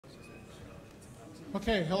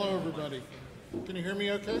Okay, hello everybody. Can you hear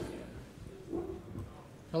me okay?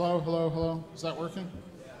 Hello, hello, hello. Is that working?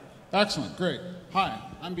 Excellent, great. Hi,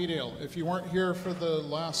 I'm Dale. If you weren't here for the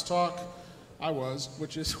last talk, I was,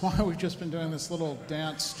 which is why we've just been doing this little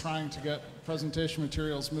dance trying to get presentation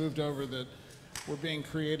materials moved over that were being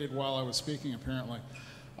created while I was speaking, apparently.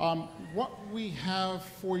 What we have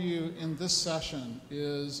for you in this session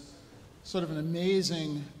is sort of an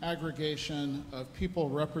amazing aggregation of people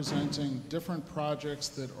representing different projects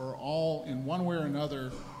that are all in one way or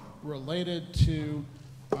another related to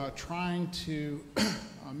trying to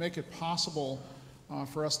make it possible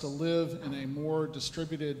for us to live in a more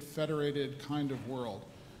distributed, federated kind of world.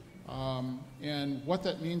 And what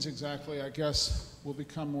that means exactly, I guess, will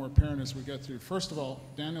become more apparent as we get through. First of all,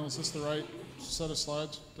 Daniel, is this the right set of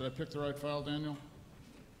slides? Did I pick the right file, Daniel?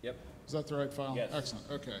 Yep. Is that the right file? Yes. Excellent,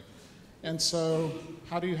 okay. And so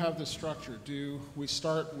how do you have this structure? Do we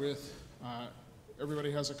start with,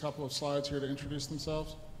 everybody has a couple of slides here to introduce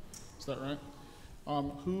themselves? Is that right?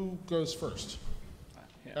 Who goes first?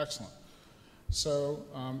 Yeah. Excellent. So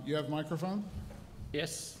you have microphone?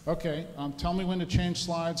 Yes. Okay, tell me when to change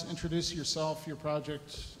slides, introduce yourself, your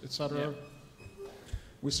project, etc. Yeah.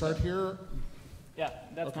 We start here. Yeah,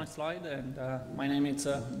 that's Okay. my slide, and my name is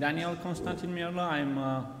Daniel Konstantin Mirla.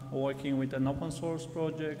 I'm working with an open source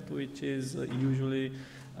project, which is usually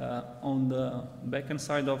on the backend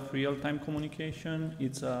side of real-time communication.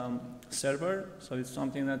 It's a server, so it's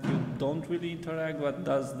something that you don't really interact, but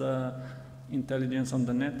does the intelligence on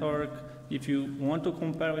the network. If you want to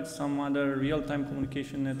compare with some other real-time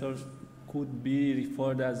communication networks, could be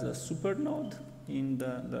referred as a supernode in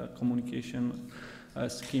the communication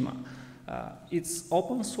schema. It's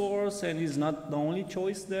open source and is not the only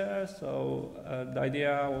choice there, so the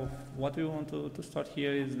idea of what we want to start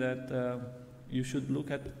here is that you should look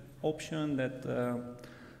at option that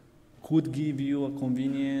could give you a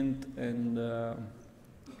convenient and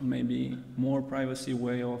maybe more privacy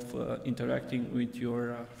way of interacting with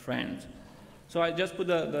your friends. So I just put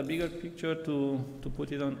the bigger picture to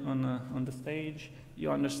put it on the stage. You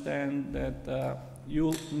understand that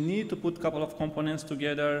you need to put a couple of components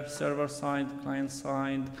together, server side, client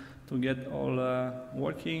side, to get all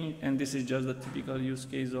working, and this is just the typical use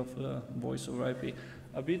case of voice over IP.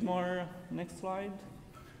 A bit more, next slide,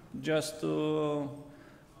 just to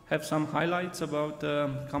have some highlights about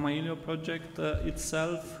the Kamailio project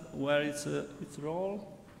itself, where its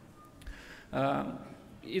role.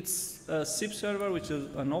 It's a SIP server, which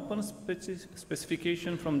is an open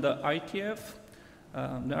specification from the ITF.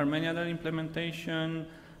 There are many other implementation.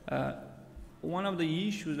 One of the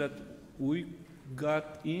issues that we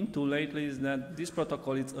got into lately is that this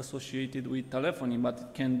protocol is associated with telephony, but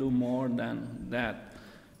it can do more than that.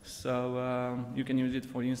 So you can use it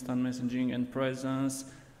for instant messaging and presence.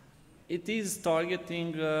 It is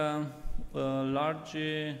targeting large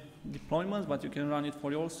deployments, but you can run it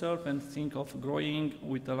for yourself and think of growing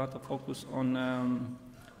with a lot of focus on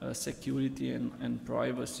security and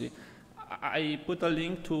privacy. I put a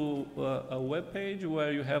link to a web page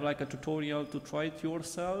where you have like a tutorial to try it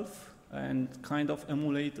yourself and kind of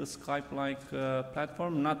emulate a Skype-like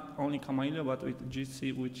platform, not only Kamailio, but with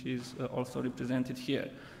GC, which is also represented here.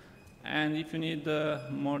 And if you need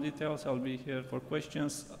more details, I'll be here for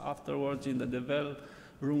questions afterwards in the devel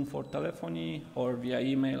room for telephony or via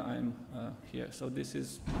email. I'm here. So this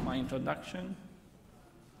is my introduction.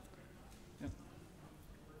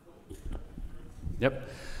 Yep.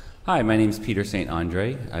 Hi, my name is Peter St.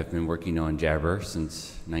 Andre. I've been working on Jabber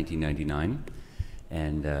since 1999.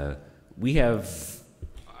 And we have,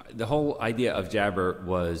 the whole idea of Jabber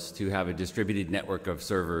was to have a distributed network of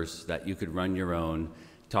servers that you could run your own,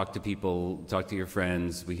 talk to people, talk to your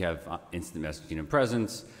friends. We have instant messaging and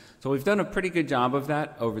presence. So we've done a pretty good job of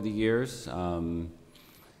that over the years.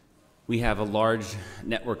 We have a large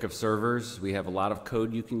network of servers. We have a lot of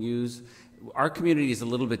code you can use. Our community is a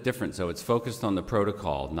little bit different, so it's focused on the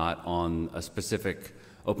protocol, not on a specific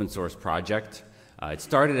open source project. It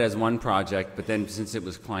started as one project, but then since it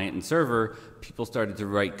was client and server, people started to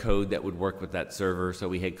write code that would work with that server, so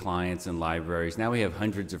we had clients and libraries. Now we have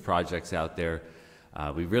hundreds of projects out there.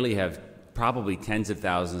 We really have probably tens of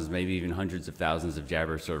thousands, maybe even hundreds of thousands of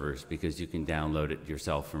Jabber servers because you can download it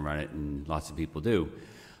yourself and run it, and lots of people do.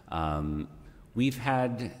 We've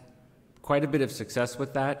had quite a bit of success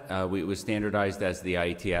with that. It was standardized as the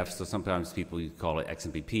IETF, so sometimes people call it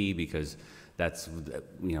XMPP because that's,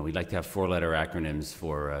 we like to have four-letter acronyms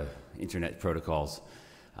for internet protocols.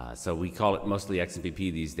 So we call it mostly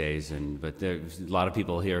XMPP these days, but there's a lot of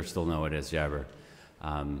people here still know it as Jabber.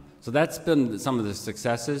 So that's been some of the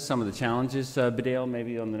successes, some of the challenges. Badale,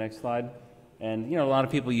 maybe on the next slide. And, you know, a lot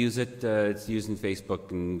of people use it. It's used in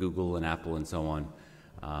Facebook and Google and Apple and so on.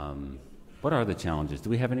 What are the challenges?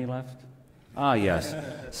 Do we have any left? Ah, yes.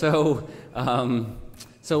 So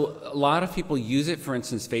a lot of people use it. For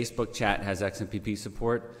instance, Facebook Chat has XMPP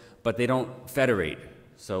support, but they don't federate.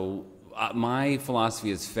 So my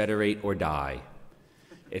philosophy is federate or die.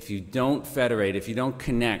 If you don't federate, if you don't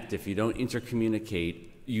connect, if you don't intercommunicate,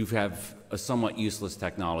 you have a somewhat useless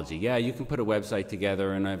technology. Yeah, you can put a website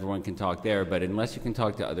together and everyone can talk there, but unless you can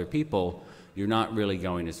talk to other people, you're not really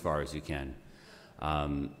going as far as you can.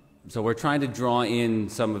 So we're trying to draw in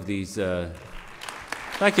some of these.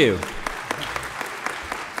 Thank you.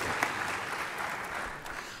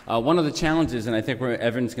 One of the challenges, and I think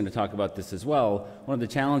Evan's going to talk about this as well, one of the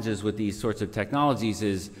challenges with these sorts of technologies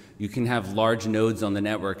is you can have large nodes on the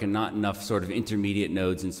network and not enough sort of intermediate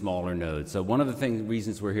nodes and smaller nodes. So one of the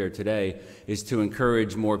reasons we're here today is to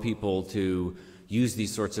encourage more people to use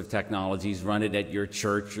these sorts of technologies, run it at your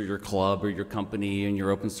church or your club or your company and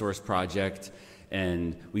your open source project.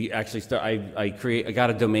 And we actually I got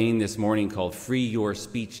a domain this morning called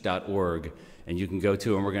freeyourspeech.org. And you can go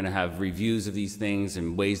to, and we're going to have reviews of these things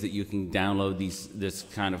and ways that you can download this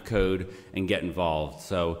kind of code and get involved.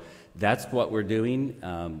 So that's what we're doing.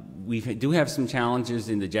 We do have some challenges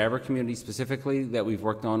in the Jabber community specifically that we've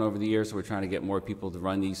worked on over the years. So we're trying to get more people to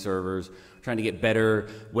run these servers, trying to get better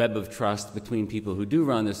web of trust between people who do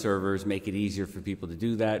run the servers, make it easier for people to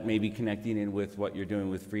do that, maybe connecting in with what you're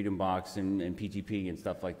doing with FreedomBox and PGP and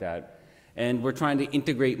stuff like that. And we're trying to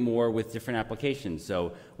integrate more with different applications.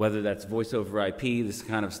 So whether that's voice over IP, this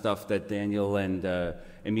kind of stuff that Daniel and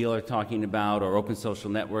Emil are talking about, or open social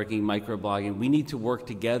networking, microblogging, we need to work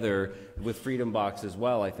together with FreedomBox as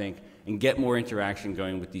well, I think, and get more interaction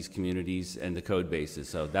going with these communities and the code bases.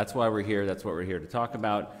 So that's why we're here. That's what we're here to talk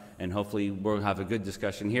about. And hopefully we'll have a good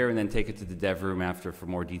discussion here and then take it to the dev room after for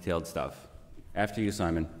more detailed stuff. After you,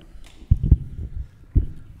 Simon.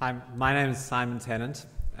 Hi, my name is Simon Tennant,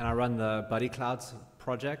 and I run the Buddy Clouds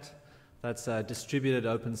project. That's a distributed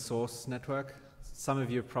open source network. Some of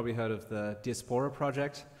you have probably heard of the Diaspora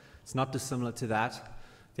project. It's not dissimilar to that.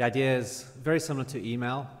 The idea is very similar to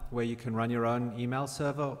email, where you can run your own email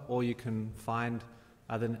server, or you can find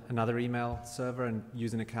another email server and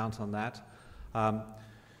use an account on that.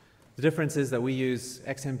 The difference is that we use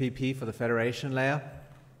XMPP for the federation layer,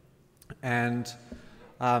 and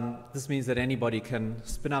this means that anybody can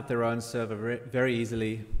spin up their own server very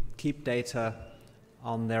easily, keep data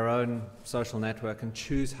on their own social network, and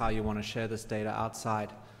choose how you want to share this data outside.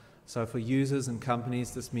 So for users and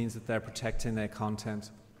companies, this means that they're protecting their content.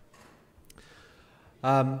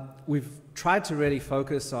 We've tried to really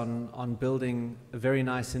focus on building a very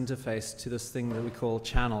nice interface to this thing that we call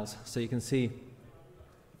channels. So you can see,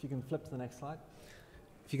 if you can flip to the next slide,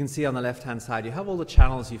 if you can see on the left-hand side, you have all the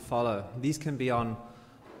channels you follow. These can be on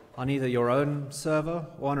either your own server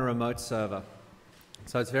or on a remote server.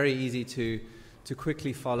 So it's very easy to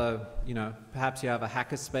quickly follow, perhaps you have a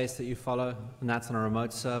hackerspace that you follow, and that's on a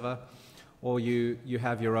remote server, or you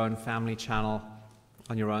have your own family channel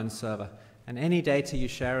on your own server. And any data you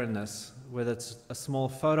share in this, whether it's a small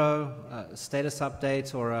photo, a status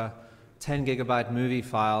update, or a 10 gigabyte movie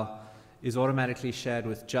file, is automatically shared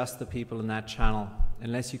with just the people in that channel,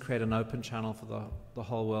 unless you create an open channel for the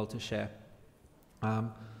whole world to share.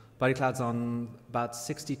 BuddyCloud's on about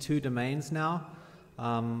 62 domains now,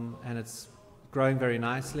 and it's growing very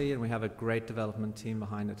nicely, and we have a great development team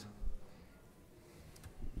behind it.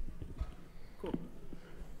 Cool.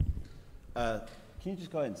 Can you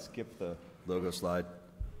just go ahead and skip the logo slide?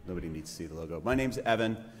 Nobody needs to see the logo. My name's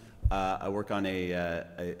Evan. I work on a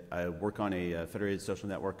federated social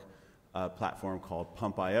network platform called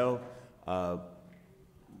Pump.io.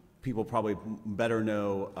 People probably better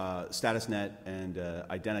know StatusNet and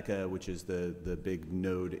Identica, which is the big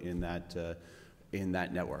node in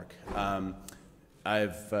that network.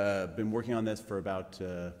 I've been working on this for about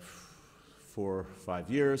 4 or 5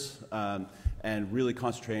 years, and really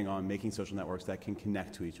concentrating on making social networks that can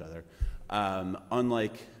connect to each other.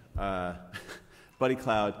 Unlike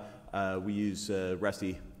BuddyCloud, we use REST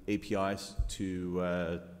APIs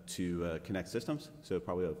to connect systems, so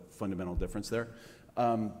probably a fundamental difference there.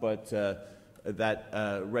 But that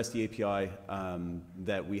REST API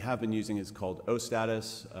that we have been using is called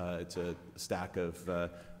OStatus. It's a stack of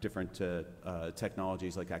different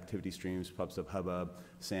technologies like activity streams, PubSub, Hubbub,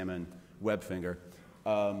 Salmon, Webfinger.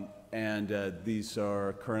 And these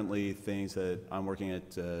are currently things that I'm working at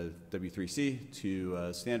W3C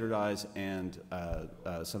to standardize, and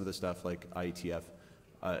some of the stuff like IETF.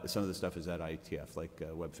 Some of the stuff is at IETF, like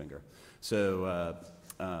Webfinger. So,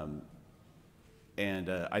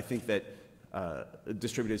 I think that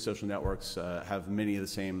distributed social networks have many of the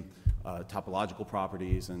same topological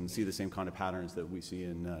properties and see the same kind of patterns that we see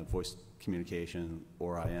in voice communication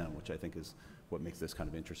or IM, which I think is what makes this kind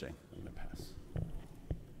of interesting. I'm going to pass.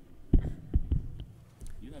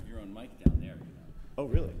 You have your own mic down there. Oh,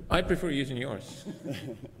 really? I prefer using yours.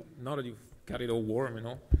 Now that you've got it all warm and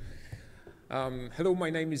all. Hello, my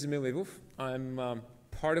name is Emil Levov. I'm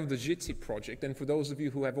part of the Jitsi project, and for those of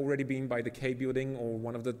you who have already been by the K building or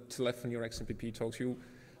one of the telephony or XMPP talks, you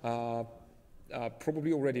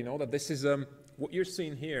probably already know that this is, what you're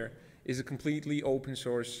seeing here is a completely open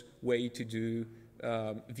source way to do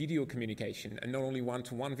video communication, and not only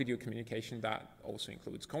one-to-one video communication, that also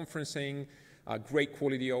includes conferencing, great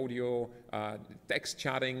quality audio, text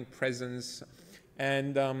chatting, presence,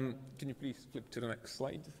 and can you please flip to the next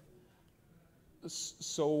slide?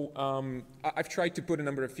 So I've tried to put a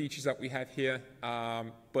number of features that we have here,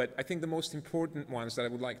 but I think the most important ones that I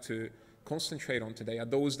would like to concentrate on today are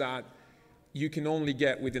those that you can only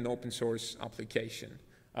get with an open source application.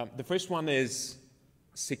 The first one is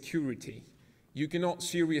security. You cannot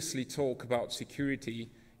seriously talk about security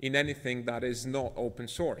in anything that is not open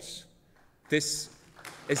source. This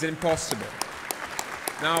is impossible.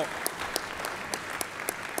 Now,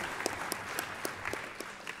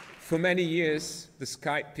 for many years, the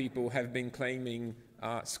Skype people have been claiming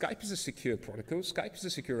Skype is a secure protocol, Skype is a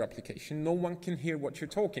secure application, no one can hear what you're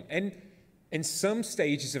talking. And in some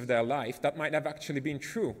stages of their life, that might have actually been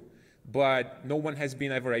true, but no one has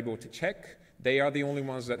been ever able to check. They are the only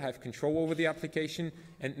ones that have control over the application,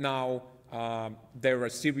 and now there are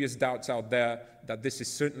serious doubts out there that this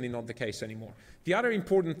is certainly not the case anymore. The other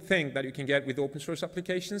important thing that you can get with open source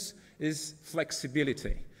applications is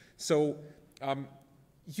flexibility. So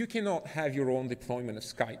you cannot have your own deployment of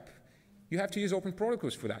Skype. You have to use open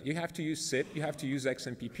protocols for that. You have to use SIP, you have to use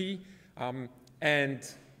XMPP, and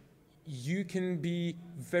you can be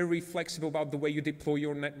very flexible about the way you deploy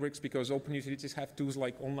your networks because open utilities have tools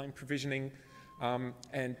like online provisioning,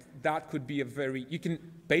 and that could be you can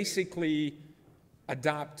basically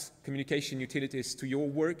adapt communication utilities to your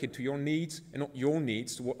work and to your needs, and not your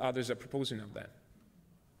needs to what others are proposing of them.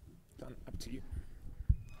 Done, up to you.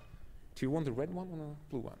 Do you want the red one or the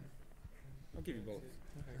blue one? I'll give you both.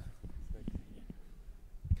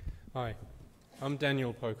 Hi, I'm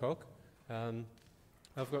Daniel Pocock.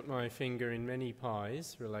 I've got my finger in many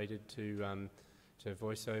pies related to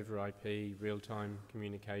voice over IP, real-time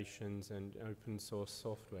communications, and open source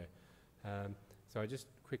software. So I just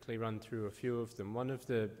quickly run through a few of them. One of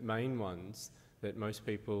the main ones that most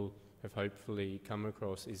people have hopefully come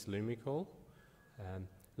across is Lumicall.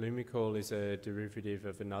 Lumicall is a derivative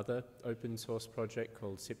of another open source project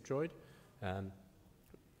called SipDroid.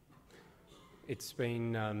 It's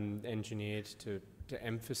been engineered to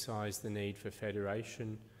emphasize the need for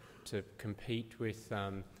federation, to compete with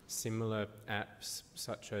similar apps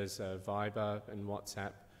such as Viber and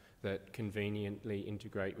WhatsApp that conveniently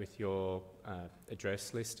integrate with your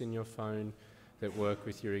address list in your phone, that work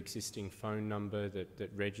with your existing phone number, that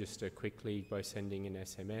register quickly by sending an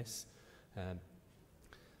SMS.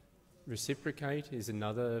 Reciprocate is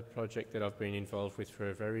another project that I've been involved with for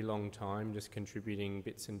a very long time, just contributing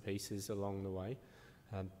bits and pieces along the way.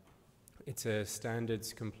 It's a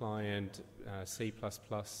standards compliant C++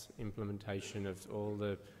 implementation of all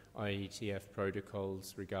the IETF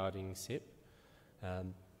protocols regarding SIP.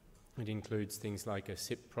 It includes things like a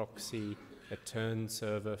SIP proxy, a turn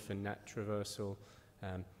server for NAT traversal,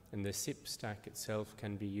 and the SIP stack itself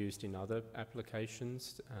can be used in other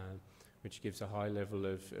applications, which gives a high level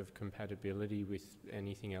of compatibility with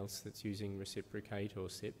anything else that's using Reciprocate or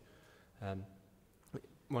SIP.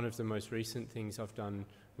 One of the most recent things I've done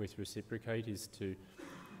with Reciprocate is to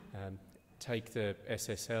take the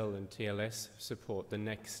SSL and TLS support the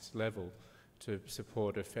next level to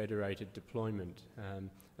support a federated deployment.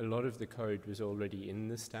 A lot of the code was already in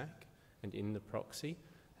the stack and in the proxy,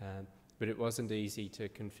 but it wasn't easy to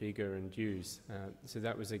configure and use. So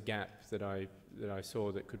that was a gap that I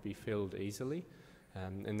saw that could be filled easily,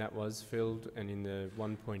 and that was filled, and in the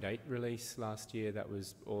 1.8 release last year that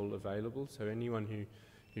was all available. So anyone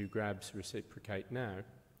who grabs Reciprocate now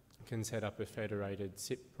can set up a federated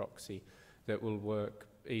SIP proxy that will work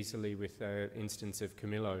easily with an instance of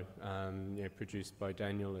Camillo produced by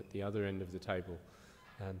Daniel at the other end of the table,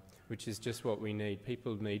 which is just what we need.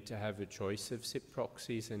 People need to have a choice of SIP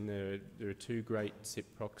proxies, and there are two great SIP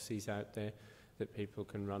proxies out there that people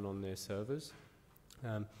can run on their servers.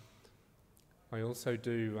 I also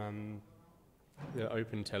do the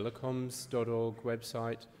opentelecoms.org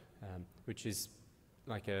website, which is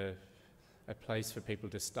like a place for people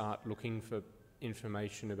to start looking for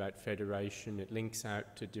information about federation, it links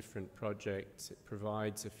out to different projects, it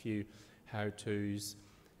provides a few how-tos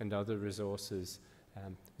and other resources.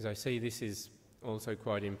 As I see, this is also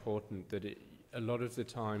quite important, that a lot of the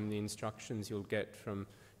time the instructions you'll get from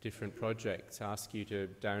different projects ask you to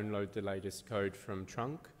download the latest code from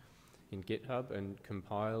trunk in GitHub and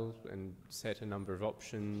compile and set a number of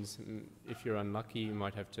options. If you're unlucky, you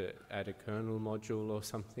might have to add a kernel module or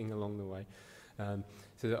something along the way.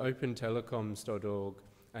 So the opentelecoms.org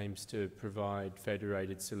aims to provide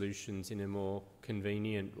federated solutions in a more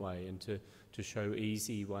convenient way and to show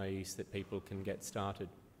easy ways that people can get started.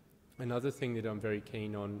 Another thing that I'm very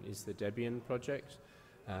keen on is the Debian project.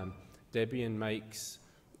 Debian makes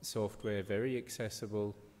software very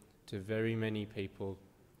accessible to very many people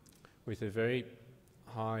with a very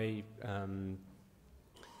high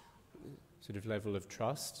sort of level of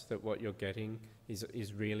trust that what you're getting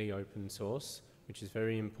is really open source, which is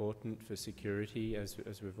very important for security, as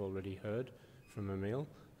we've already heard from Emil.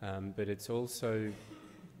 But it's also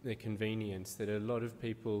the convenience that a lot of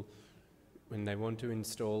people, when they want to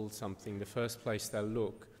install something, the first place they'll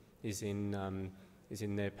look is in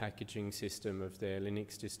their packaging system of their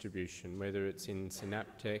Linux distribution, whether it's in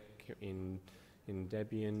Synaptech, in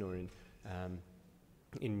Debian, or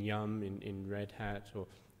in Yum, in Red Hat, or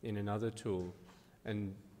in another tool.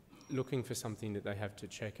 And looking for something that they have to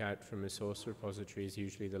check out from a source repository is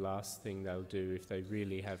usually the last thing they'll do if they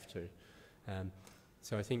really have to.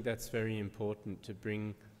 So I think that's very important, to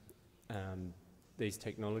bring these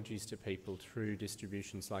technologies to people through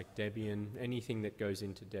distributions like Debian. Anything that goes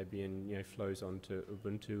into Debian, flows onto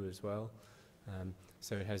Ubuntu as well,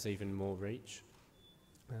 so it has even more reach.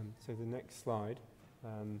 So the next slide,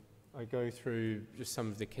 I go through just some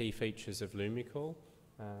of the key features of Lumicall.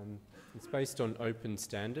 It's based on open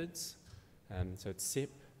standards, so it's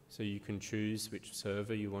SIP, so you can choose which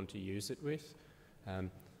server you want to use it with.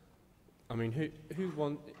 I mean,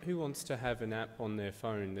 who wants to have an app on their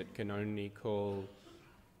phone that can only call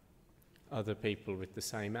other people with the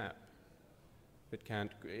same app? That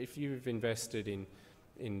can't. If you've invested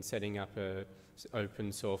in setting up a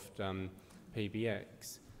open source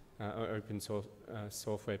PBX, open source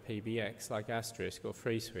software PBX like Asterisk or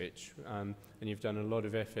FreeSwitch, and you've done a lot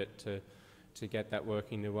of effort to get that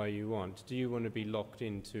working the way you want, do you want to be locked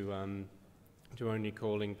into to only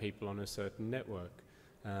calling people on a certain network?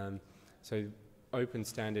 So open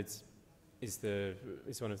standards is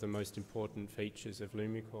one of the most important features of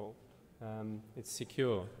Lumicall. It's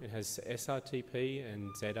secure. It has SRTP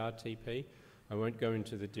and ZRTP. I won't go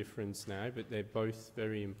into the difference now, but they're both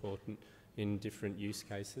very important in different use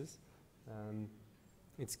cases.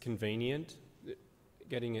 It's convenient.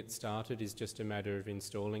 Getting it started is just a matter of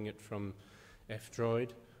installing it from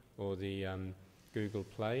F-Droid or the Google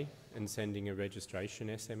Play and sending a registration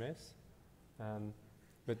SMS.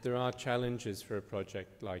 But there are challenges for a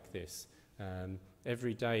project like this.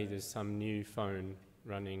 Every day there's some new phone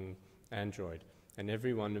running Android, and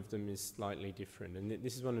every one of them is slightly different. And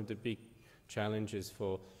this is one of the big challenges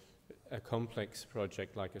for a complex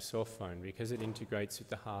project like a soft phone, because it integrates with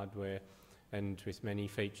the hardware and with many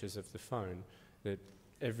features of the phone, that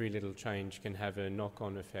every little change can have a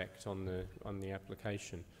knock-on effect on the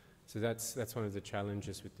application. So that's one of the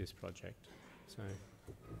challenges with this project. So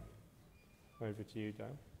over to you, Dale.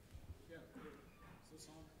 Yeah, is this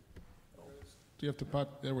on? Do you have to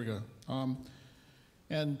put? There we go.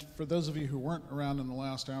 And for those of you who weren't around in the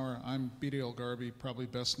last hour, I'm BDL Garby, probably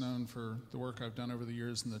best known for the work I've done over the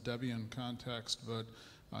years in the Debian context, but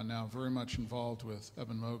now very much involved with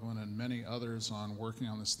Eben Moglen and many others on working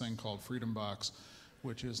on this thing called FreedomBox,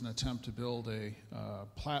 which is an attempt to build a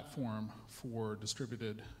platform for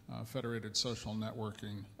distributed federated social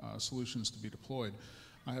networking solutions to be deployed.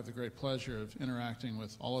 I have the great pleasure of interacting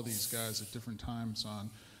with all of these guys at different times on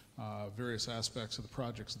various aspects of the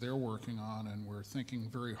projects they're working on, and we're thinking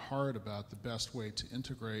very hard about the best way to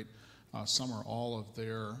integrate some or all of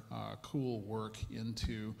their cool work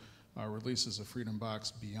into releases of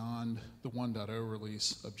FreedomBox beyond the 1.0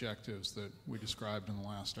 release objectives that we described in the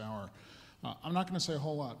last hour. I'm not going to say a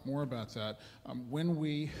whole lot more about that. When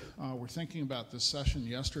we were thinking about this session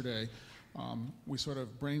yesterday, we sort of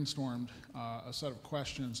brainstormed a set of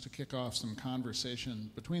questions to kick off some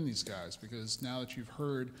conversation between these guys, because now that you've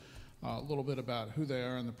heard a little bit about who they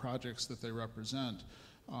are and the projects that they represent,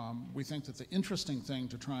 we think that the interesting thing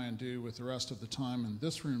to try and do with the rest of the time in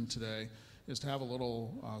this room today is to have a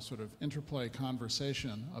little sort of interplay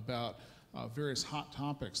conversation about various hot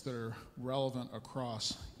topics that are relevant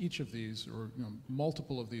across each of these, or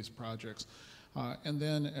multiple of these projects. And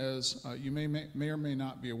then, as you may or may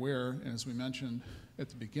not be aware, and as we mentioned at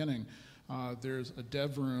the beginning, there's a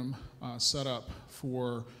dev room set up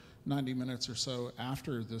for 90 minutes or so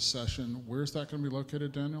after this session. Where's that going to be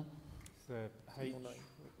located, Daniel? The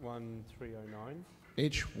H1309.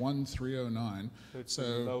 H1309. It's a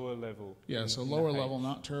lower level. Yeah, so lower level,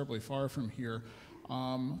 not terribly far from here.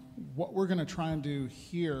 What we're going to try and do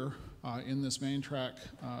here in this main track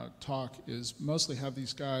talk is mostly have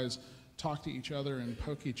these guys talk to each other and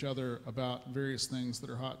poke each other about various things that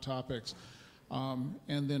are hot topics.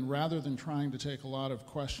 And then rather than trying to take a lot of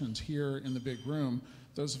questions here in the big room,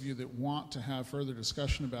 those of you that want to have further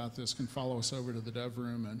discussion about this can follow us over to the dev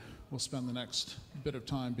room, and we'll spend the next bit of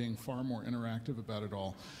time being far more interactive about it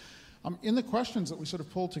all. In the questions that we sort of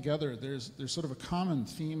pulled together, there's sort of a common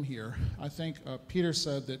theme here. I think Peter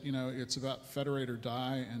said that it's about federate or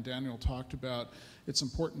die, and Daniel talked about it's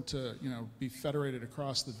important to be federated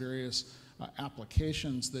across the various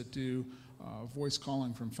applications that do voice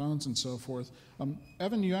calling from phones and so forth.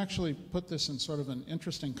 Evan, you actually put this in sort of an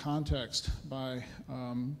interesting context by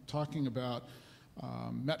talking about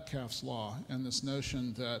Metcalfe's law and this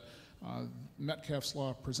notion that Metcalfe's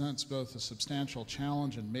law presents both a substantial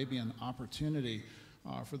challenge and maybe an opportunity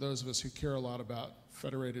for those of us who care a lot about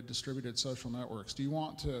federated distributed social networks. Do you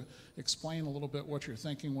want to explain a little bit what your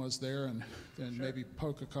thinking was there, and then Sure. maybe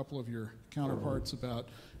poke a couple of your counterparts about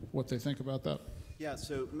what they think about that? Yeah,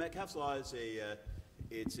 so Metcalfe's law is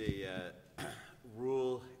it's a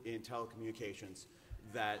rule in telecommunications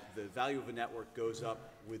that the value of a network goes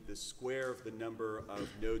up with the square of the number of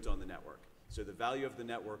nodes on the network. So the value of the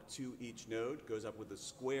network to each node goes up with the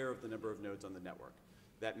square of the number of nodes on the network.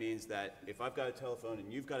 That means that if I've got a telephone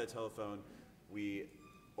and you've got a telephone, we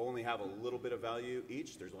only have a little bit of value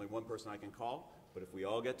each. There's only one person I can call. But if we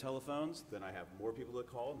all get telephones, then I have more people to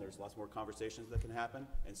call, and there's lots more conversations that can happen,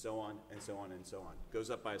 and so on, and so on, and so on. Goes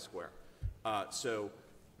up by a square. So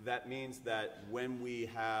that means that when we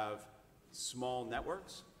have small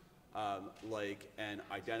networks, like an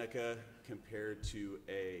Identica compared to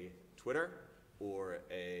a Twitter or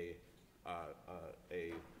a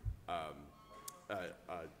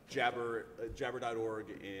Jabber.org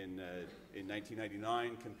in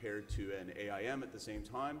 1999 compared to an AIM at the same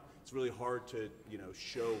time, it's really hard to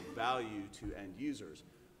show value to end users.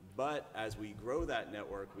 But as we grow that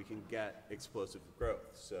network, we can get explosive growth.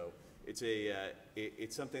 So it's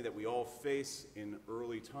something that we all face in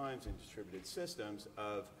early times in distributed systems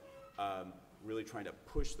of really trying to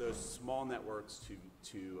push those small networks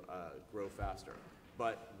to grow faster.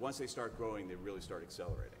 But once they start growing, they really start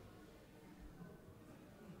accelerating.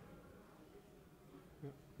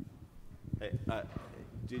 Hey,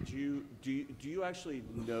 do you actually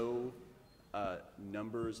know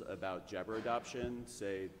numbers about Jabber adoption?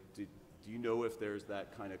 Say, do you know if there's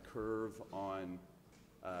that kind of curve on,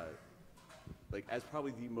 like, as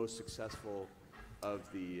probably the most successful of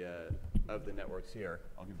the networks here?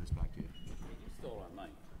 I'll give this back to you. You stole our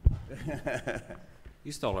mic.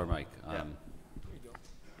 You stole our mic. Yeah.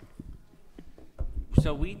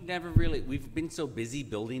 So we've been so busy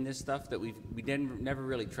building this stuff that we never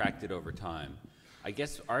really tracked it over time. I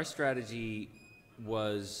guess our strategy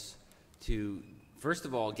was to, first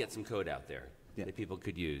of all, get some code out there that people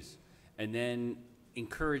could use, and then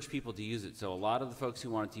encourage people to use it. So a lot of the folks who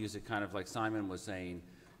wanted to use it, kind of like Simon was saying,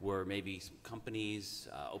 were maybe companies,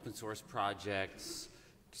 open source projects,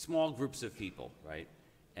 small groups of people, right?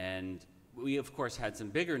 And we, of course, had some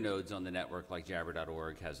bigger nodes on the network, like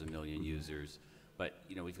Jabber.org has 1 million users. But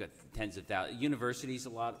we've got tens of thousands. Universities, a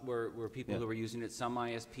lot were people who were using it. Some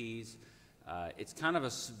ISPs. It's kind of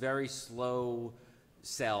a very slow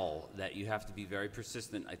sell that you have to be very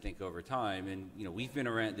persistent, I think, over time. And we've been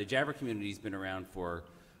around. The Jabber community's been around for,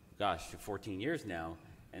 14 years now.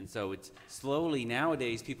 And so it's slowly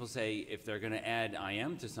nowadays. People say if they're going to add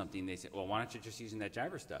IM to something, they say, well, why don't you just using that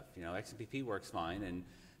Jabber stuff? XMPP works fine, and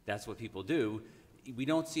that's what people do. We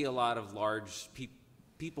don't see a lot of large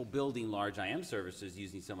people building large IM services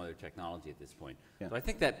using some other technology at this point. Yeah. So I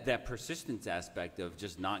think that persistence aspect of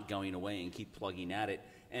just not going away and keep plugging at it,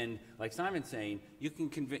 and like Simon's saying, you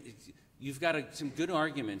can you've got some good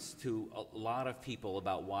arguments to a lot of people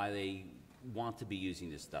about why they want to be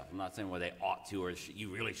using this stuff. I'm not saying why they ought to or you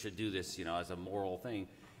really should do this, as a moral thing.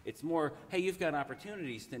 It's more, hey, you've got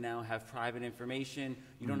opportunities to now have private information.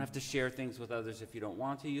 You don't have to share things with others if you don't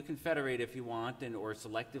want to. You can federate if you want, or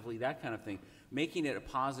selectively, that kind of thing. Making it a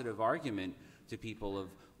positive argument to people of,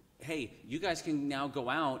 hey, you guys can now go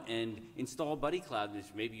out and install BuddyCloud, which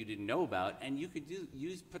maybe you didn't know about, and you could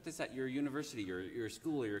put this at your university or your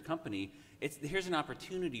school or your company. Here's an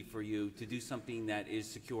opportunity for you to do something that is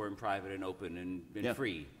secure and private and open and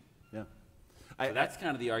free. Yeah. So that's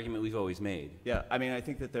kind of the argument we've always made. Yeah, I mean, I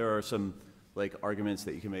think that there are some arguments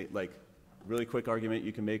that you can make, like really quick argument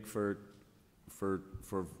you can make for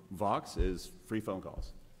Vox is free phone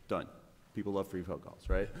calls. Done. People love free phone calls,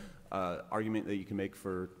 right? Argument that you can make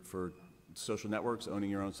for social networks, owning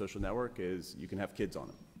your own social network, is you can have kids on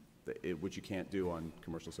them, which you can't do on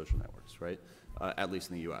commercial social networks, right? At least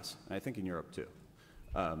in the US, and I think in Europe too.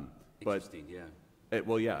 Interesting, yeah.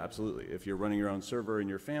 Well, yeah, absolutely. If you're running your own server in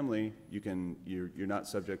your family, you're not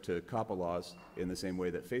subject to COPPA laws in the same way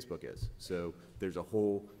that Facebook is. So there's a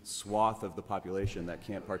whole swath of the population that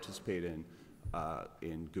can't participate in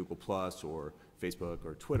Google Plus or Facebook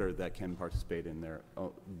or Twitter that can participate in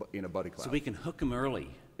a buddy cloud. So we can hook them early.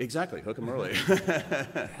 Exactly, hook them early.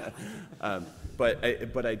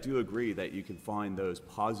 But I do agree that you can find those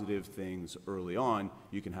positive things early on.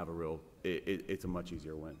 You can have it's a much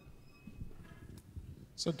easier win.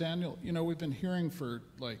 So Daniel, we've been hearing for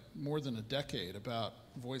like more than a decade about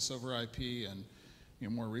voice over IP, and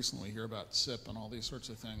more recently we hear about SIP and all these sorts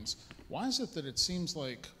of things. Why is it that it seems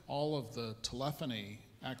like all of the telephony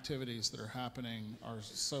activities that are happening are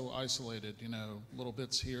so isolated, little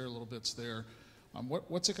bits here, little bits there?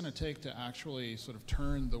 What's it going to take to actually sort of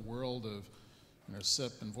turn the world of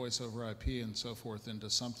SIP and voice over IP and so forth into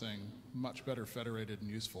something much better federated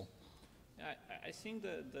and useful? I think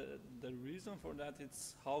the reason for that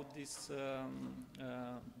is how this,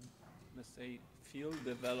 let's say, field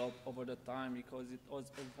developed over the time, because it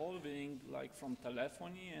was evolving like from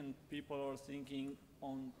telephony, and people are thinking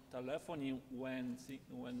on telephony when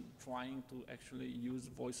trying to actually use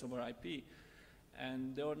voice over IP,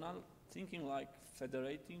 and they were not thinking like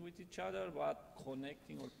federating with each other, but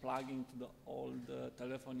connecting or plugging to the old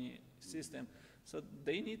telephony system. So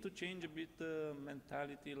they need to change a bit the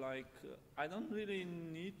mentality, like I don't really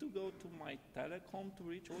need to go to my telecom to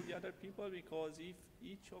reach all the other people, because if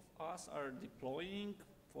each of us are deploying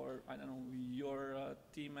for, I don't know, your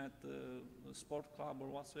team at the sport club or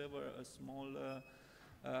whatsoever, a small,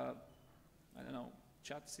 I don't know,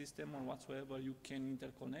 chat system or whatsoever, you can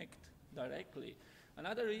interconnect directly.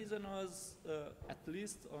 Another reason was, at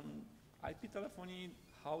least on IP telephony,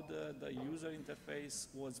 how the user interface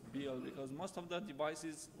was built, because most of the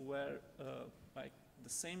devices were like the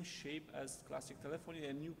same shape as classic telephony,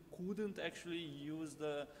 and you couldn't actually use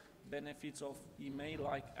the benefits of email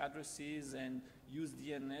like addresses and use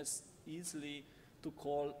DNS easily to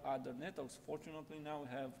call other networks. Fortunately, now we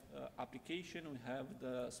have application, we have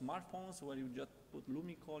the smartphones where you just put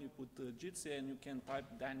Lumicall, you put Jitsi, and you can type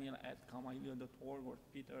Daniel at kamailio.org or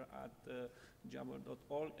Peter at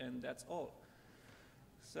jabber.org, and that's all.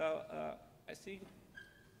 So I think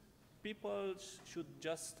people should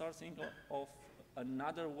just start thinking of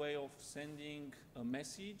another way of sending a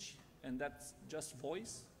message, and that's just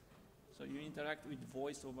voice. So you interact with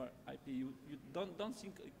voice over IP. You don't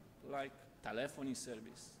think like telephony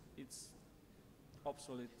service. It's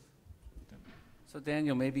obsolete. So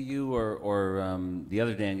Daniel, maybe you or the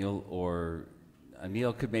other Daniel or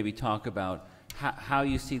Anil could maybe talk about how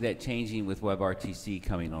you see that changing with WebRTC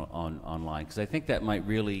coming online, because I think that might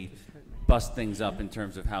really bust things up in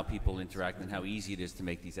terms of how people interact and how easy it is to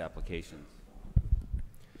make these applications.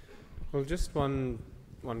 Well, just one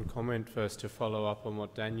comment first to follow up on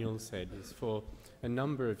what Daniel said is, for a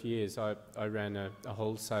number of years I ran a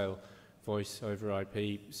wholesale voice over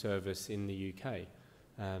IP service in the UK,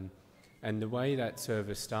 and the way that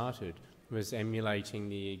service started was emulating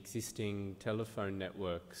the existing telephone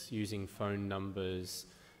networks, using phone numbers,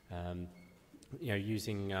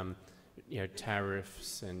 using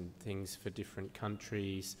tariffs and things for different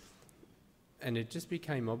countries. And it just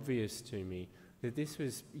became obvious to me that this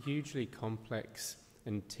was hugely complex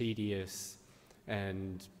and tedious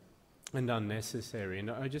and unnecessary. And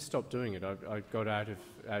I just stopped doing it. I got out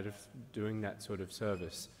of doing that sort of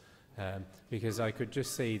service because I could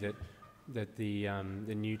just see that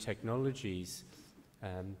the new technologies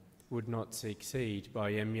would not succeed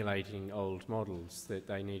by emulating old models, that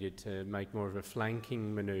they needed to make more of a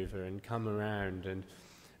flanking maneuver and come around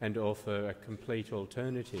and offer a complete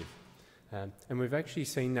alternative. And we've actually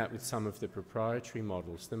seen that with some of the proprietary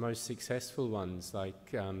models. The most successful ones,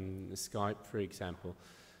 like Skype, for example,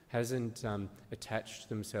 hasn't attached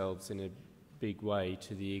themselves in a big way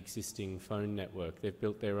to the existing phone network. They've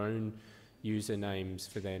built their own usernames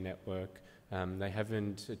for their network. They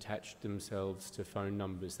haven't attached themselves to phone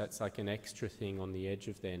numbers. That's like an extra thing on the edge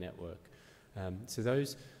of their network. So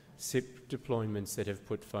those SIP deployments that have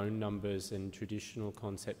put phone numbers and traditional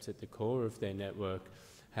concepts at the core of their network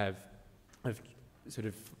have sort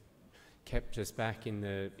of kept us back in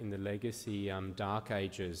the legacy dark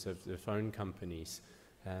ages of the phone companies.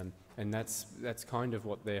 And that's kind of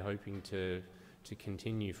what they're hoping to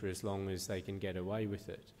continue for as long as they can get away with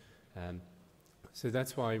it. So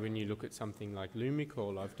that's why when you look at something like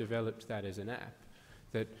Lumicall, I've developed that as an app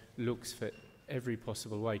that looks for every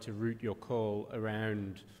possible way to route your call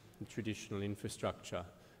around the traditional infrastructure,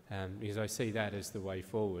 because I see that as the way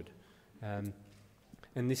forward. And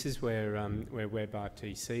this is where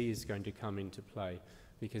WebRTC is going to come into play,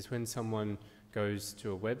 because when someone goes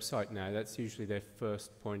to a website now, that's usually their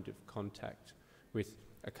first point of contact with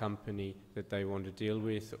a company that they want to deal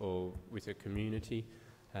with or with a community.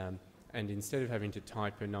 And instead of having to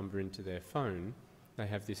type a number into their phone, they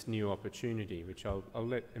have this new opportunity, which I'll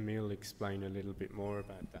let Emil explain a little bit more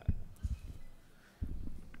about that.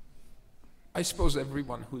 I suppose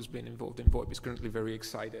everyone who's been involved in VoIP is currently very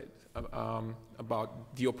excited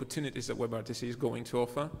about the opportunities that WebRTC is going to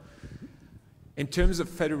offer. In terms of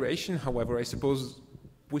federation, however, I suppose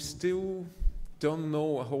we still don't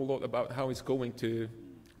know a whole lot about how it's going to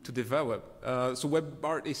develop. So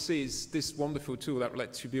WebRTC is this wonderful tool that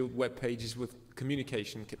lets you build web pages with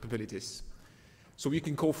communication capabilities. So you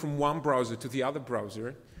can call from one browser to the other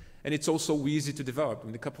browser, and it's also easy to develop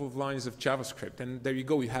with a couple of lines of JavaScript, and there you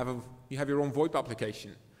go, you have your own VoIP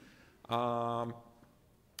application.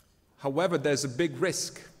 However, there's a big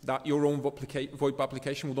risk that your own VoIP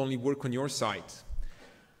application would only work on your site.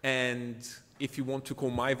 And if you want to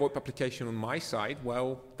call my VoIP application on my site,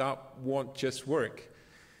 well, that won't just work.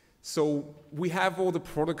 So we have all the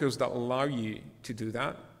protocols that allow you to do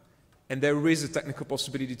that, and there is a technical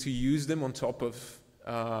possibility to use them on top of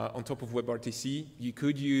WebRTC. You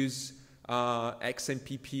could use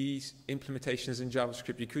XMPP implementations in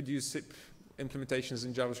JavaScript. You could use SIP implementations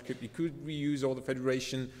in JavaScript. You could reuse all the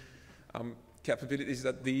federation capabilities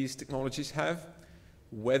that these technologies have.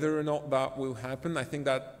 Whether or not that will happen, I think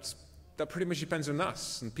that pretty much depends on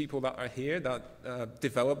us and people that are here that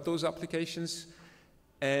develop those applications.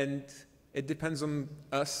 And it depends on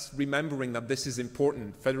us remembering that this is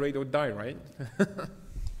important. Federate or die, right?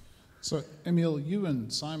 So, Emil, you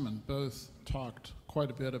and Simon both talked quite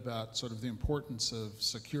a bit about sort of the importance of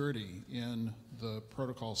security in the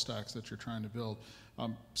protocol stacks that you're trying to build.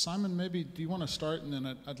 Simon, maybe do you want to start, and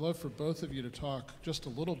then I'd love for both of you to talk just a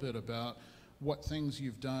little bit about what things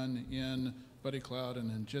you've done in BuddyCloud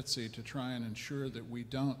and in Jitsi to try and ensure that we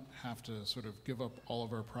don't have to sort of give up all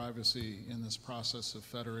of our privacy in this process of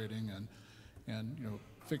federating and you know,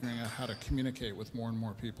 figuring out how to communicate with more and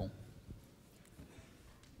more people.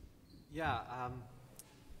 Yeah,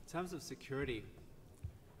 in terms of security,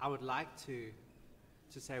 I would like to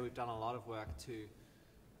say we've done a lot of work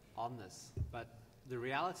on this, but the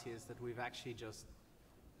reality is that we've actually just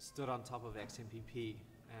stood on top of XMPP,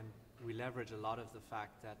 and we leverage a lot of the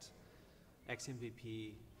fact that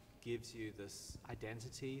XMPP gives you this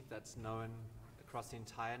identity that's known across the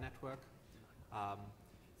entire network.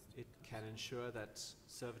 It can ensure that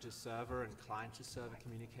server-to-server and client-to-server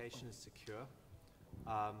communication is secure.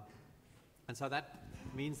 And so that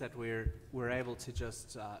means that we're able to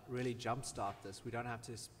just really jumpstart this. We don't have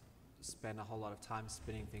to spend a whole lot of time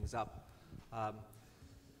spinning things up.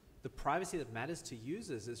 The privacy that matters to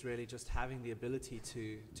users is really just having the ability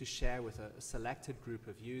to share with a selected group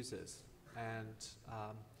of users. And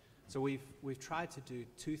so we've tried to do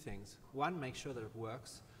two things. One, make sure that it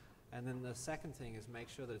works. And then the second thing is make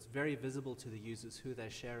sure that it's very visible to the users who they're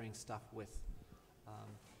sharing stuff with.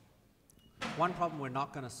 One problem we're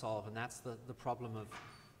not going to solve, and that's the problem of,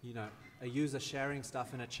 you know, a user sharing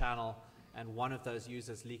stuff in a channel and one of those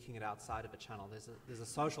users leaking it outside of a channel. There's a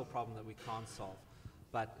social problem that we can't solve.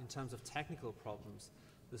 But in terms of technical problems,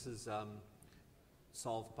 this is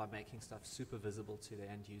solved by making stuff super visible to the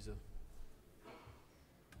end user.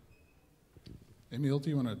 Emil, do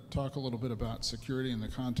you want to talk a little bit about security in the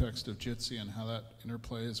context of Jitsi and how that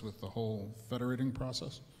interplays with the whole federating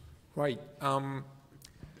process? Right.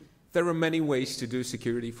 There are many ways to do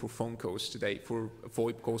security for phone calls today, for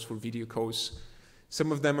VoIP calls, for video calls.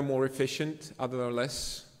 Some of them are more efficient, others are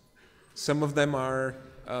less. Some of them are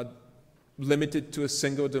limited to a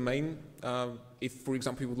single domain. If, for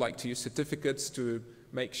example, you would like to use certificates to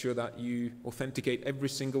make sure that you authenticate every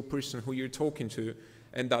single person who you're talking to,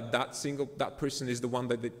 and that person is the one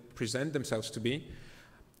that they present themselves to be.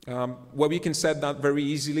 Well, you can set that very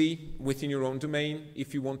easily within your own domain.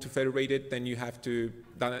 If you want to federate it, then you have to.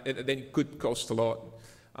 Then it could cost a lot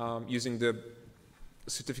using the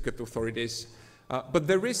certificate authorities. But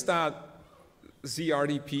there is that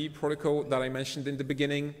ZRDP protocol that I mentioned in the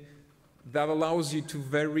beginning that allows you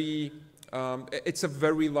to it's a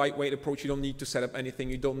very lightweight approach. You don't need to set up anything.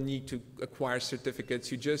 You don't need to acquire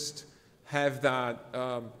certificates. You just have that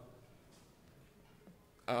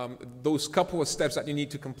those couple of steps that you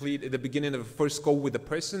need to complete at the beginning of the first call with the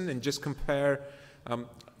person, and just compare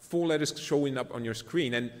 4 letters showing up on your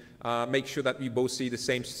screen, and make sure that you both see the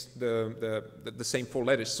same, the same 4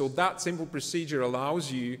 letters. So that simple procedure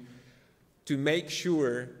allows you to make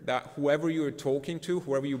sure that whoever you're talking to,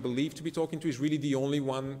 whoever you believe to be talking to, is really the only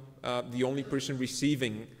one, the only person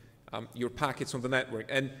receiving your packets on the network.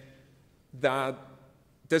 And that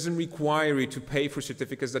doesn't require you to pay for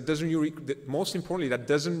certificates. That doesn't, most importantly, that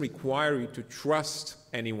doesn't require you to trust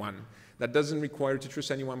anyone. That doesn't require you to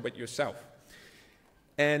trust anyone but yourself.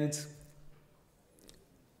 And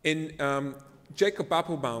Jacob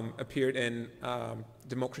Appelbaum appeared in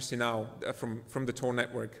Democracy Now! From the Tor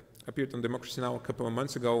network, appeared on Democracy Now! A couple of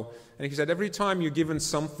months ago, and he said every time you're given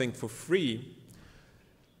something for free,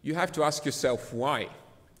 you have to ask yourself why.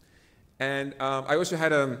 And I also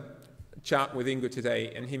had a chat with Ingo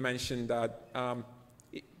today, and he mentioned that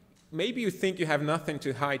maybe you think you have nothing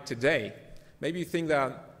to hide today. Maybe you think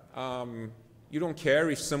that you don't care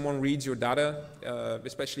if someone reads your data,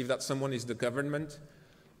 especially if that someone is the government.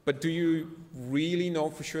 But do you really know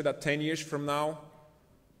for sure that 10 years from now,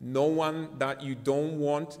 no one that you don't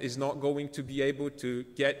want is not going to be able to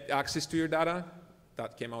get access to your data?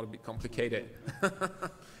 That came out a bit complicated.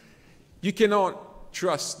 You cannot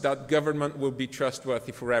trust that government will be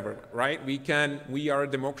trustworthy forever, right? We are a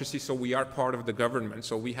democracy, so we are part of the government,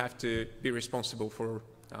 so we have to be responsible for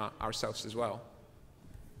ourselves as well.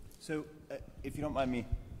 So, if you don't mind me.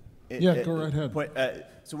 Go right ahead.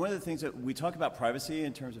 So one of the things that we talk about privacy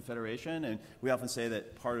in terms of federation, and we often say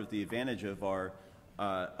that part of the advantage of our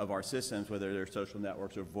systems, whether they're social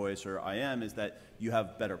networks or voice or IM, is that you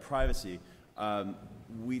have better privacy.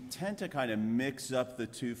 We tend to kind of mix up the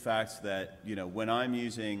two facts that, you know, when I'm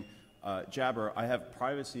using Jabber, I have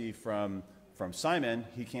privacy from Simon.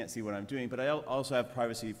 He can't see what I'm doing, but I also have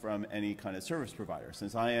privacy from any kind of service provider,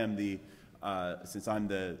 since I am the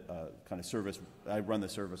kind of service, I run the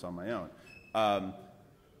service on my own.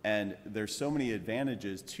 And there's so many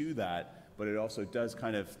advantages to that, but it also does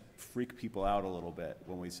kind of freak people out a little bit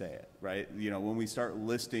when we say it, right? You know, when we start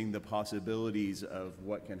listing the possibilities of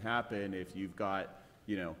what can happen if you've got,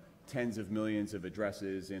 you know, tens of millions of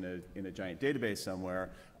addresses in a giant database somewhere,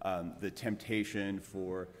 the temptation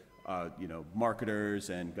for, you know, marketers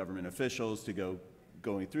and government officials to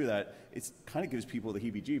going through that, it kind of gives people the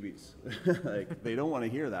heebie-jeebies. Like, they don't want to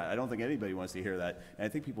hear that. I don't think anybody wants to hear that. And I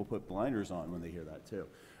think people put blinders on when they hear that too.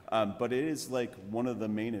 But it is like one of the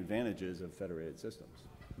main advantages of federated systems.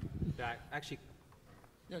 Yeah, actually,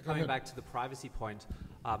 coming back to the privacy point,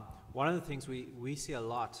 one of the things we see a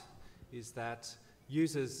lot is that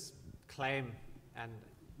users claim, and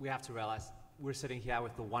we have to realize we're sitting here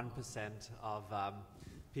with the 1% of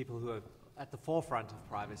people who are at the forefront of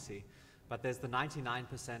privacy. But there's the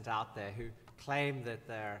 99% out there who claim that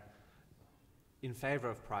they're in favor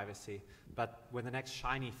of privacy, but when the next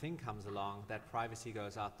shiny thing comes along, that privacy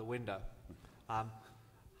goes out the window.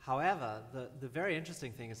 However, the very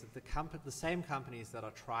interesting thing is that the same companies that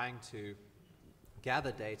are trying to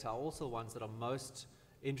gather data are also ones that are most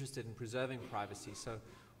interested in preserving privacy. So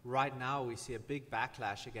right now we see a big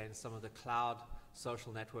backlash against some of the cloud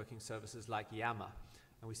social networking services like Yammer,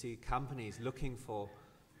 and we see companies looking for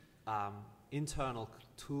internal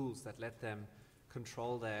tools that let them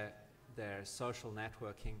control their social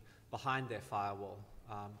networking behind their firewall,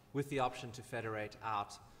 with the option to federate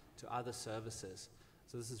out to other services.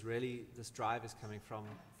 So this drive is coming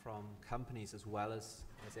from companies as well as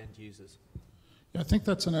end users. Yeah, I think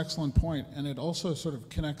that's an excellent point, and it also sort of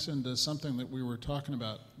connects into something that we were talking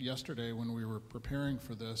about yesterday when we were preparing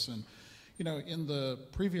for this. And you know, in the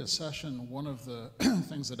previous session, one of the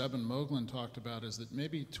things that Eben Moglen talked about is that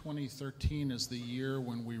maybe 2013 is the year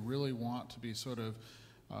when we really want to be sort of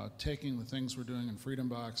taking the things we're doing in Freedom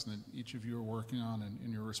Box and that each of you are working on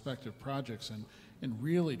in your respective projects and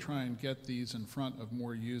really try and get these in front of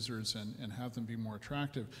more users and have them be more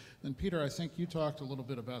attractive. And Peter, I think you talked a little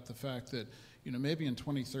bit about the fact that, you know, maybe in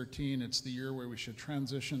 2013 it's the year where we should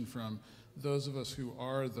transition from those of us who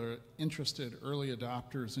are the interested early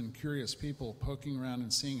adopters and curious people poking around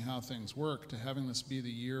and seeing how things work to having this be the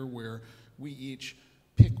year where we each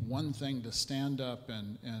pick one thing to stand up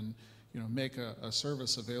and you know, make a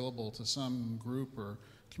service available to some group or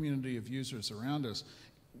community of users around us.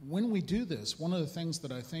 When we do this, one of the things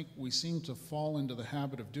that I think we seem to fall into the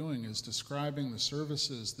habit of doing is describing the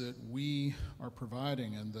services that we are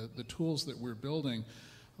providing and the tools that we're building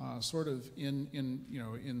sort of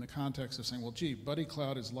in the context of saying, well, gee, Buddy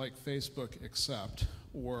Cloud is like Facebook except,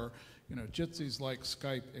 or you know, Jitsy's like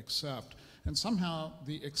Skype except, and somehow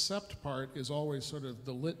the except part is always sort of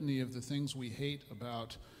the litany of the things we hate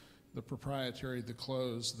about the proprietary, the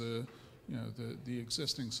closed, the you know, the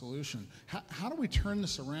existing solution. How do we turn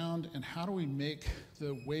this around, and how do we make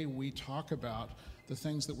the way we talk about the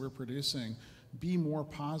things that we're producing be more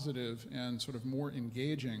positive and sort of more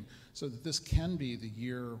engaging, so that this can be the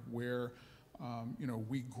year where you know,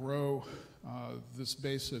 we grow this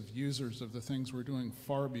base of users of the things we're doing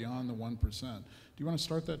far beyond the 1%. Do you want to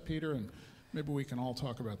start that, Peter? And maybe we can all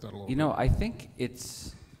talk about that a little bit. You know, I think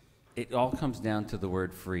it all comes down to the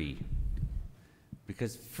word free.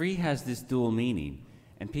 Because free has this dual meaning.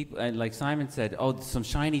 And people, and like Simon said, oh, some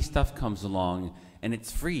shiny stuff comes along and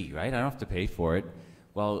it's free, right? I don't have to pay for it.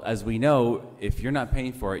 Well, as we know, if you're not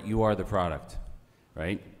paying for it, you are the product,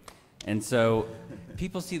 right? And so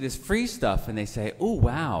people see this free stuff and they say, oh,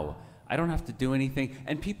 wow, I don't have to do anything.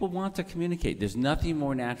 And people want to communicate. There's nothing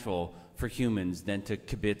more natural for humans than to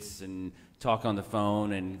kibitz and talk on the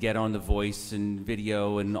phone and get on the voice and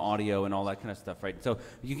video and audio and all that kind of stuff, right? So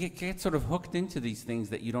you get sort of hooked into these things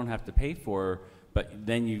that you don't have to pay for, but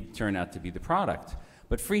then you turn out to be the product.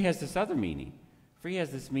 But free has this other meaning. Free has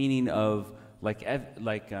this meaning of, like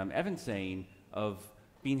Evan's saying, of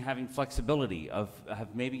having flexibility, of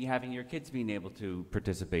maybe having your kids being able to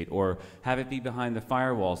participate, or have it be behind the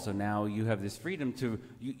firewall, so now you have this freedom to,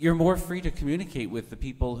 you're more free to communicate with the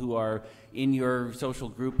people who are in your social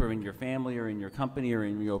group or in your family or in your company or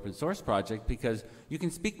in your open source project, because you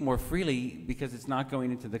can speak more freely because it's not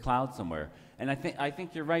going into the cloud somewhere. And I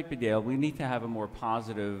think you're right, Bidale, we need to have a more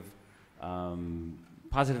positive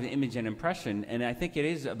image and impression, and I think it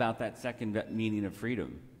is about that second meaning of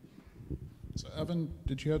freedom. So Evan,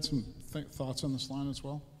 did you have some thoughts on this line as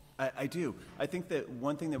well? I do. I think that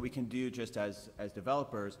one thing that we can do just as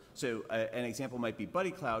developers, so an example might be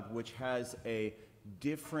Buddy Cloud, which has a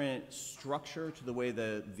different structure to the way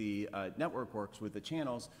the network works with the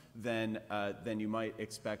channels than you might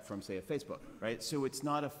expect from, say, a Facebook, right? So it's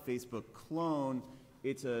not a Facebook clone,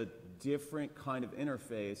 it's a different kind of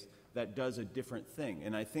interface that does a different thing.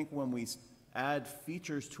 And I think when we add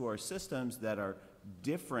features to our systems that are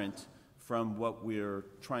different from what we're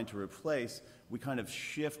trying to replace, we kind of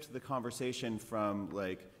shift the conversation from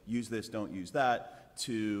like, use this, don't use that,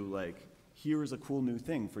 to like, here is a cool new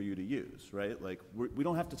thing for you to use, right? Like, we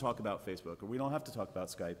don't have to talk about Facebook, or we don't have to talk about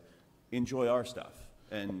Skype. Enjoy our stuff,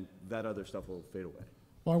 and that other stuff will fade away.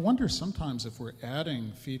 Well, I wonder sometimes if we're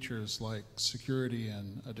adding features like security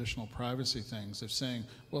and additional privacy things, if saying,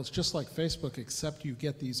 well, it's just like Facebook, except you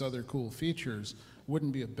get these other cool features,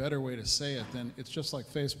 wouldn't be a better way to say it than it's just like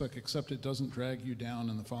Facebook, except it doesn't drag you down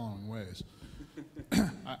in the following ways.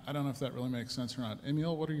 I don't know if that really makes sense or not.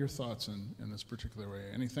 Emil, what are your thoughts in this particular way?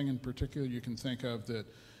 Anything in particular you can think of that,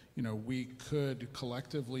 you know, we could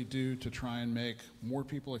collectively do to try and make more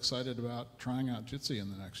people excited about trying out Jitsi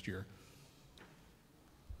in the next year?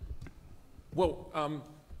 Well,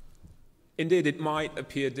 indeed, it might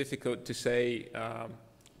appear difficult to say,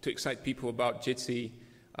 to excite people about Jitsi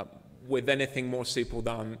with anything more simple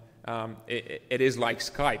than it is like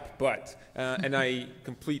Skype. But, and I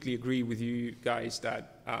completely agree with you guys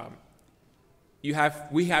that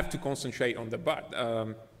we have to concentrate on the but.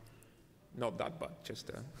 Not that but,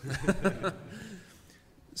 just...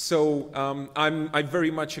 So I very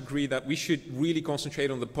much agree that we should really concentrate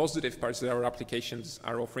on the positive parts that our applications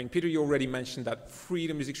are offering. Peter, you already mentioned that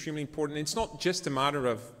freedom is extremely important. It's not just a matter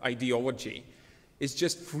of ideology. It's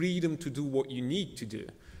just freedom to do what you need to do.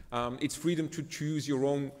 It's freedom to choose your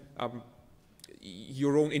own,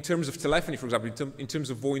 in terms of telephony, for example, in terms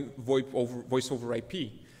of voice over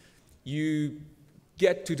IP. You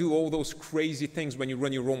get to do all those crazy things when you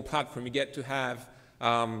run your own platform. You get to have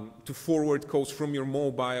to forward calls from your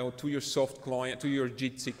mobile to your soft client, to your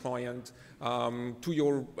Jitsi client, to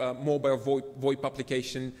your mobile VoIP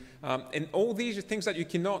application. And all these are things that you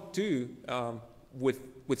cannot do with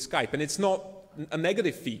Skype. And it's not a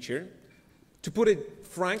negative feature. To put it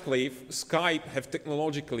frankly, Skype have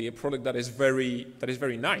technologically a product that is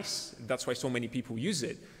very nice. That's why so many people use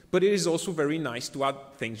it. But it is also very nice to add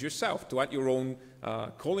things yourself, to add your own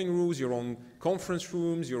calling rules, your own conference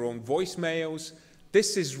rooms, your own voicemails.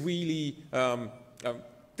 This is really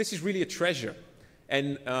a treasure,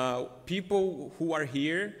 and people who are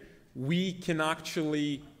here, we can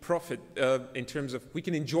actually profit in terms of we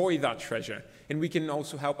can enjoy that treasure, and we can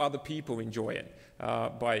also help other people enjoy it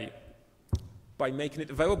by making it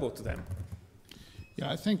available to them. Yeah,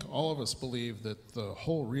 I think all of us believe that the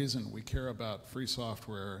whole reason we care about free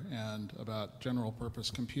software and about general purpose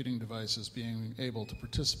computing devices being able to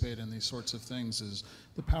participate in these sorts of things is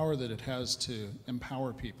the power that it has to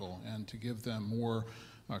empower people and to give them more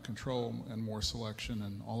control and more selection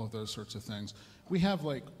and all of those sorts of things. We have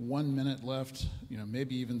like 1 minute left, you know,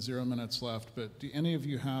 maybe even 0 minutes left, but do any of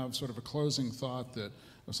you have sort of a closing thought that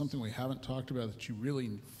of something we haven't talked about that you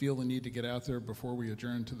really feel the need to get out there before we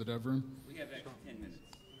adjourn to the dev room? We have 10 minutes.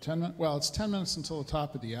 10 minutes? Well, it's 10 minutes until the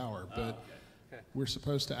top of the hour, but we're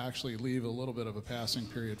supposed to actually leave a little bit of a passing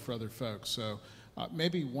period for other folks. So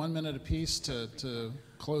maybe 1 minute apiece to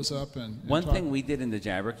close up and One talk. thing we did in the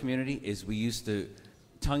Jabber community is we used to,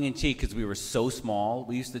 tongue-in-cheek, because we were so small,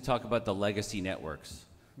 we used to talk about the legacy networks,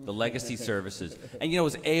 the legacy services. And, you know,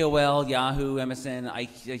 it was AOL, Yahoo, MSN,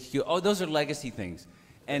 IQ. Oh, those are legacy things.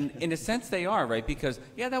 And in a sense, they are, right? Because,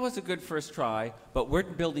 yeah, that was a good first try, but we're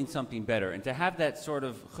building something better. And to have that sort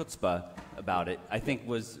of chutzpah about it, I think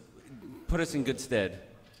put us in good stead.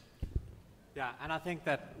 Yeah, and I think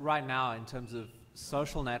that right now, in terms of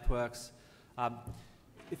social networks,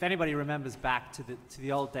 if anybody remembers back to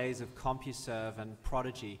the old days of CompuServe and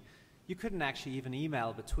Prodigy, you couldn't actually even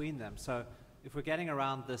email between them. So if we're getting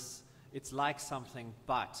around this, it's like something,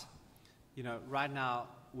 but, you know, right now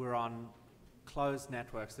we're on closed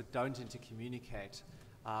networks that don't intercommunicate.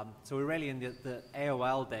 So we're really in the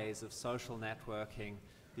AOL days of social networking,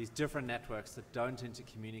 these different networks that don't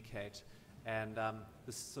intercommunicate. And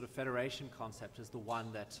this sort of federation concept is the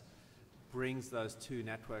one that brings those two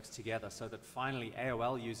networks together so that finally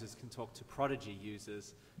AOL users can talk to Prodigy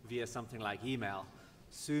users via something like email.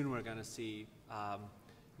 Soon we're going to see,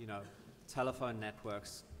 you know, telephone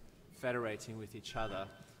networks federating with each other.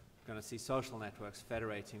 We're going to see social networks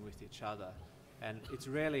federating with each other. And it's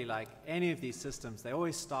really like any of these systems, they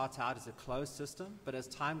always start out as a closed system, but as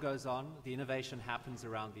time goes on, the innovation happens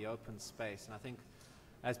around the open space. And I think,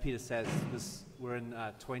 as Peter says, we're in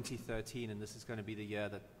 2013, and this is going to be the year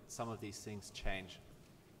that some of these things change.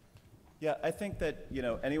 Yeah, I think that, you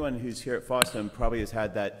know, anyone who's here at FOSDEM probably has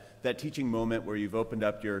had that teaching moment where you've opened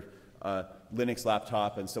up your Linux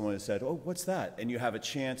laptop and someone has said, "Oh, what's that?" And you have a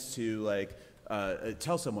chance to like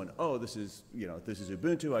tell someone, "Oh, this is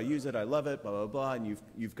Ubuntu. I use it. I love it. Blah blah blah." And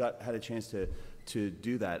you've had a chance to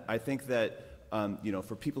do that. I think that you know,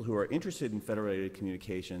 for people who are interested in federated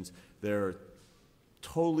communications, there are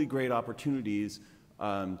totally great opportunities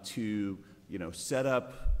to, you know, set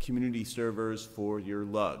up community servers for your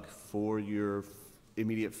LUG, for your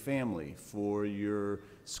immediate family, for your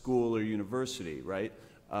school or university, right?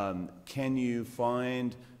 Can you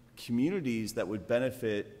find communities that would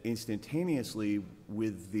benefit instantaneously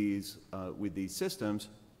with these systems,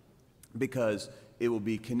 because it will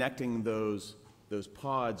be connecting those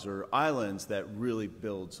pods or islands that really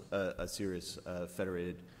builds a serious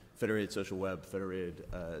federated social web, federated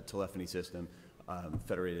telephony system,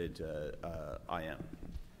 federated IM.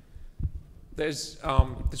 There's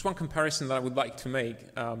one comparison that I would like to make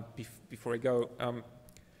before I go.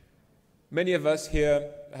 Many of us here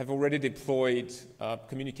have already deployed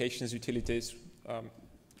communications utilities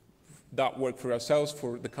that work for ourselves,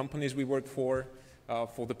 for the companies we work for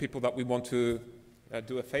the people that we want to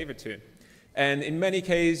do a favor to. And in many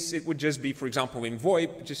cases, it would just be, for example, in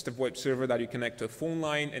VoIP, just a VoIP server that you connect to a phone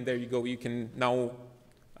line, and there you go, you can now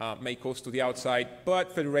make calls to the outside,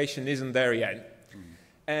 but federation isn't there yet. Mm.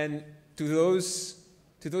 And to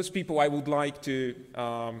those people, I would like to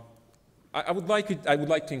I would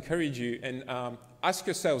like to encourage you and ask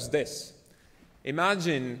yourselves this.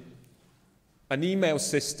 Imagine an email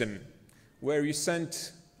system where you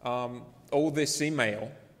sent all this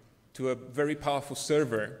email to a very powerful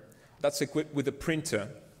server that's equipped with a printer,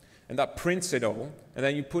 and that prints it all, and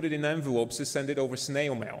then you put it in envelopes and send it over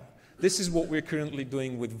snail mail. This is what we're currently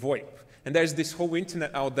doing with VoIP. And there's this whole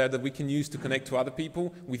internet out there that we can use to connect to other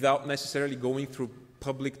people without necessarily going through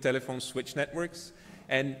public telephone switch networks.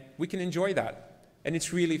 And we can enjoy that. And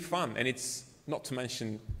it's really fun. And it's, not to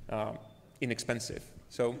mention, inexpensive.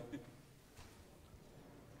 So.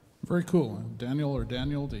 Very cool. Daniel or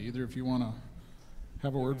Daniel, do either of you want to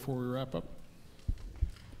have a word before we wrap up?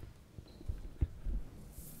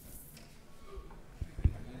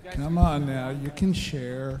 Come on now, you can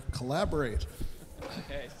share, collaborate.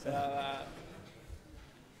 Okay, so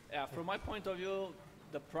yeah, from my point of view,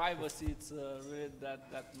 the privacy it's really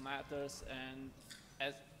that matters, and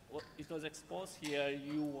as it was exposed here,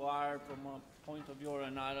 you are from a point of view or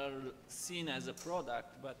another seen as a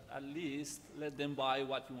product, but at least let them buy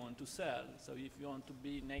what you want to sell. So if you want to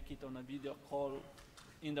be naked on a video call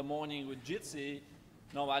in the morning with Jitsi,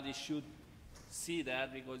 nobody should see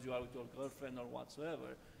that because you are with your girlfriend or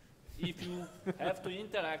whatsoever. If you have to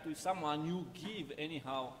interact with someone, you give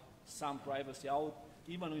anyhow some privacy out,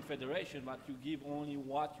 even with federation, but you give only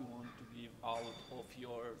what you want to give out of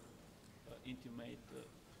your intimate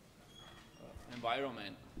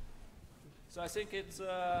environment. So I think it's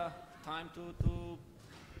time to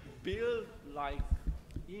build like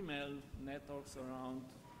email networks around,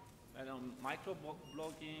 I don't know,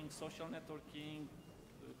 micro-blogging, social networking,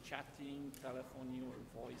 chatting, telephony,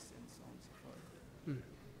 or voice, and so on and so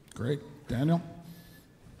forth. Great. Daniel,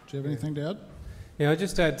 do you have anything to add? Yeah, I'll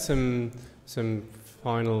just add some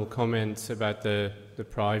final comments about the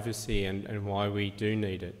privacy and why we do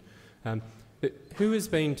need it. Who has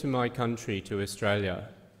been to my country, to Australia?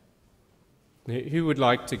 Who would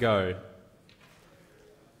like to go?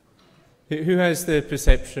 Who has the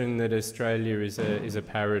perception that Australia is a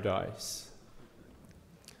paradise?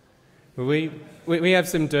 We have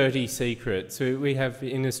some dirty secrets. We have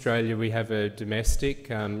in Australia we have a domestic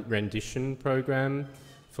rendition program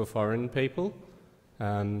for foreign people.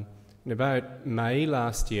 In about May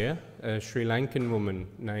last year, a Sri Lankan woman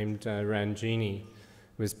named Ranjini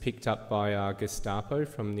was picked up by our Gestapo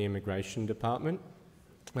from the immigration department.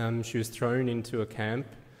 She was thrown into a camp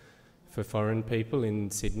for foreign people in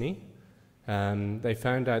Sydney. They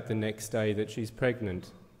found out the next day that she's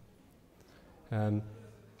pregnant.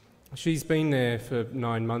 She's been there for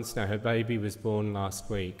 9 months now. Her baby was born last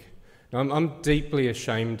week. Now, I'm deeply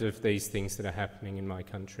ashamed of these things that are happening in my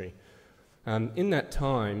country. In that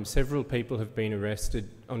time, several people have been arrested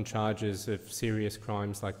on charges of serious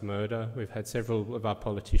crimes like murder. We've had several of our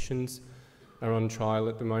politicians are on trial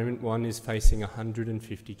at the moment. One is facing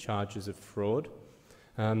 150 charges of fraud.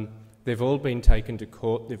 They've all been taken to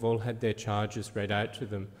court. They've all had their charges read out to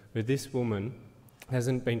them. But this woman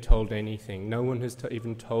hasn't been told anything. No one has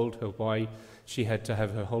even told her why she had to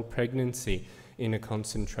have her whole pregnancy in a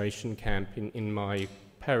concentration camp in my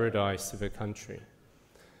paradise of a country.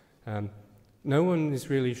 No one is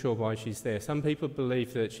really sure why she's there. Some people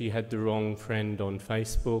believe that she had the wrong friend on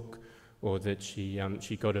Facebook, or that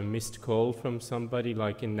she got a missed call from somebody,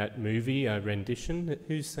 like in that movie, Rendition.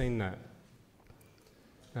 Who's seen that?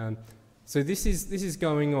 So this is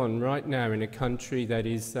going on right now in a country that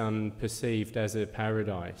is perceived as a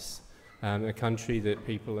paradise, a country that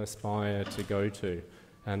people aspire to go to.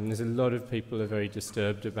 There's a lot of people who are very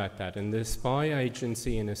disturbed about that. And the spy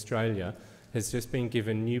agency in Australia has just been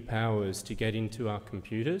given new powers to get into our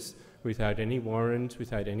computers without any warrant,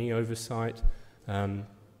 without any oversight. And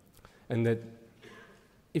that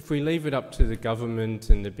if we leave it up to the government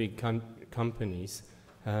and the big companies,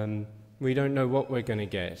 we don't know what we're going to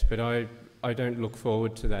get. But I don't look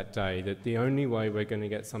forward to that day, that the only way we're going to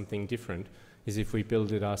get something different is if we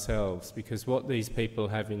build it ourselves, because what these people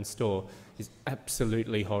have in store is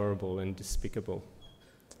absolutely horrible and despicable.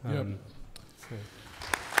 Yep.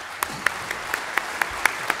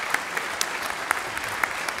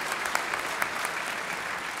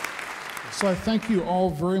 So I thank you all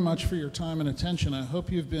very much for your time and attention. I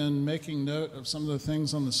hope you've been making note of some of the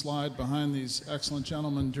things on the slide behind these excellent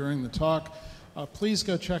gentlemen during the talk. Please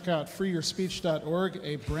go check out freeyourspeech.org,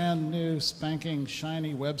 a brand new, spanking,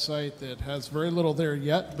 shiny website that has very little there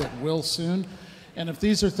yet, but will soon. And if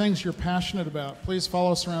these are things you're passionate about, please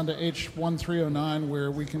follow us around to H1309, where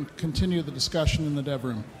we can continue the discussion in the dev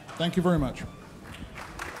room. Thank you very much.